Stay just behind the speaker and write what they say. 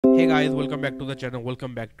Hey guys, welcome back to the channel,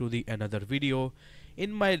 welcome back to the another video.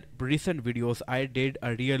 In my recent videos I did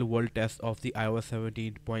a real world test of the iOS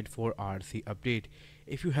 17.4 RC update.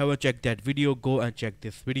 If you haven't checked that video, go and check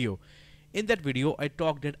this video. In that video I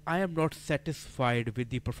talked that I am not satisfied with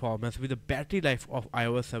the performance, with the battery life of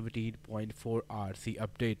iOS 17.4 RC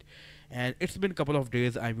update. And it's been a couple of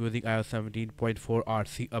days I'm using iOS 17.4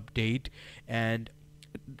 RC update, and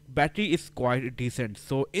battery is quite decent.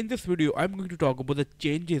 So in this video I'm going to talk about the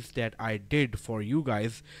changes that I did for you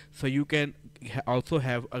guys, so you can also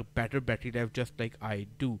have a better battery life just like I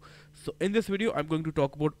do. So in this video I'm going to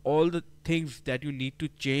talk about all the things that you need to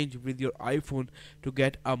change with your iPhone to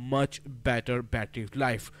get a much better battery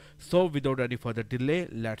life. So without any further delay,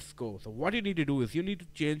 let's go. So what you need to do is you need to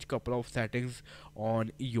change couple of settings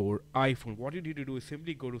on your iPhone. What you need to do is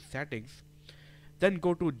simply go to settings, then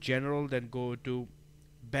go to general, then go to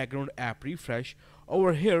background app refresh.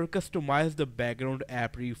 Over here customize the background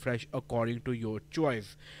app refresh according to your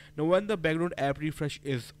choice. Now when the background app refresh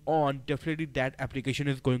is on, definitely that application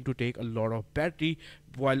is going to take a lot of battery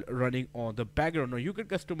while running on the background. Now you can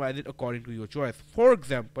customize it according to your choice. For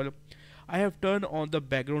example, I have turned on the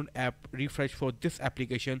background app refresh for this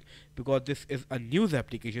application because this is a news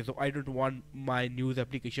application, so I don't want my news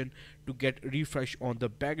application to get refreshed on the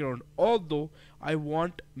background, although I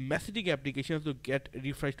want messaging applications to get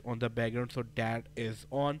refreshed on the background, so that is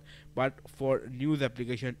on. But for news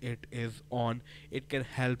application it is on. It can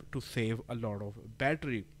help to save a lot of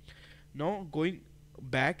battery. Now going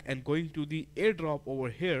back and going to the airdrop over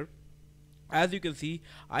here, as you can see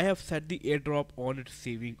I have set the airdrop on its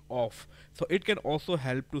saving off, so it can also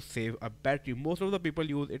help to save a battery. Most of the people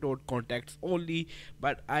use it on contacts only,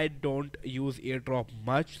 but I don't use airdrop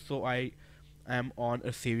much, so I am on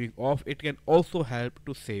a saving off. It can also help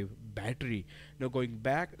to save battery. Now going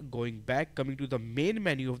back, coming to the main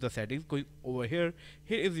menu of the settings, going over here,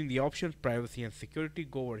 here is in the option privacy and security.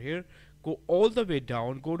 Go over here, go all the way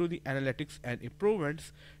down, go to the analytics and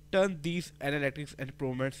improvements, turn these analytics and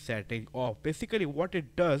improvements setting off. Basically what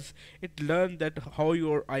it does, it learns that how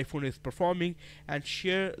your iPhone is performing and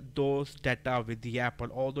share those data with the Apple,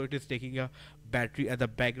 although it is taking a battery at the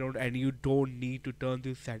background and you don't need to turn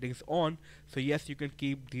these settings on. So yes, you can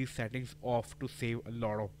keep these settings off to save a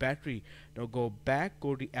lot of battery. Now go back,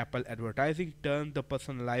 go to Apple advertising, turn the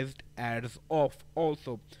personalized ads off.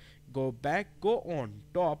 Also go back, go on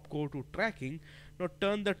top, go to tracking. Now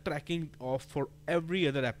turn the tracking off for every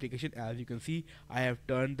other application. As you can see I have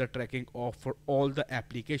turned the tracking off for all the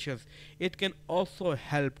applications. It can also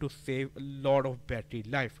help to save a lot of battery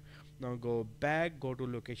life. Now go back, go to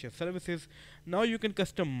location services. Now you can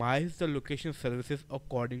customize the location services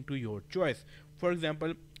according to your choice. For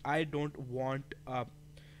example, I don't want a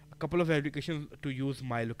couple of applications to use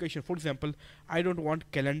my location. For example, I don't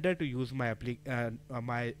want calendar to use my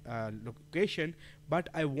location, but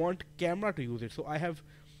I want camera to use it. So I have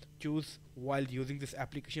choose while using this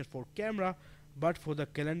application for camera, but for the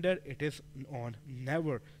calendar it is on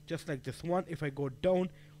never. Just like this one, if I go down,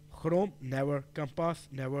 Chrome never, Compass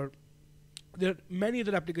never. There are many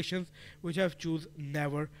other applications which I've choose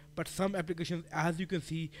never, but some applications, as you can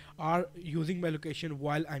see, are using my location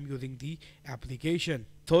while I'm using the application.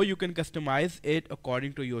 So you can customize it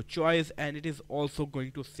according to your choice, and it is also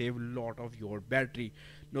going to save a lot of your battery.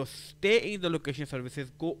 Now stay in the location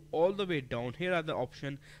services, go all the way down. Here are the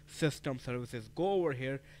option system services. Go over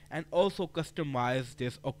here and also customize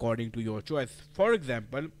this according to your choice. For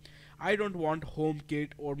example, I don't want HomeKit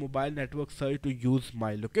or mobile network search to use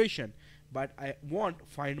my location, but I want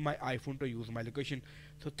find my iPhone to use my location.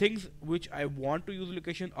 So things which I want to use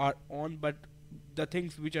location are on, but the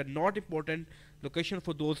things which are not important, location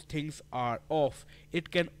for those things are off. It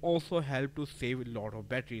can also help to save a lot of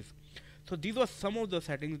batteries. So these are some of the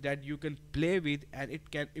settings that you can play with, and it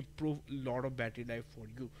can improve a lot of battery life for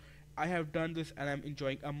you. I have done this and I'm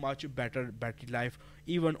enjoying a much better battery life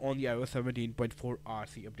even on the iOS 17.4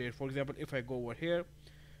 RC update. For example, if I go over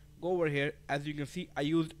here, as you can see I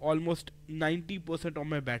used almost 90% of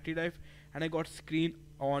my battery life and I got screen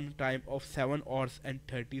on time of 7 hours and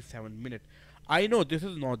 37 minutes. I know this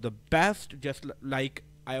is not the best, just like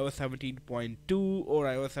iOS 17.2 or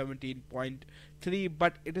iOS 17.3,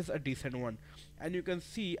 but it is a decent one. And you can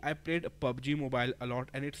see I played PUBG Mobile a lot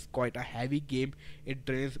and it's quite a heavy game. It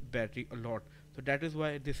drains battery a lot, so that is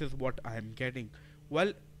why this is what I am getting.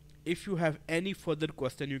 Well, if you have any further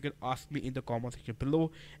question, you can ask me in the comment section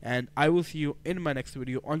below, and I will see you in my next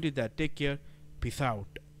video. Until that, take care, peace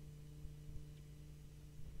out.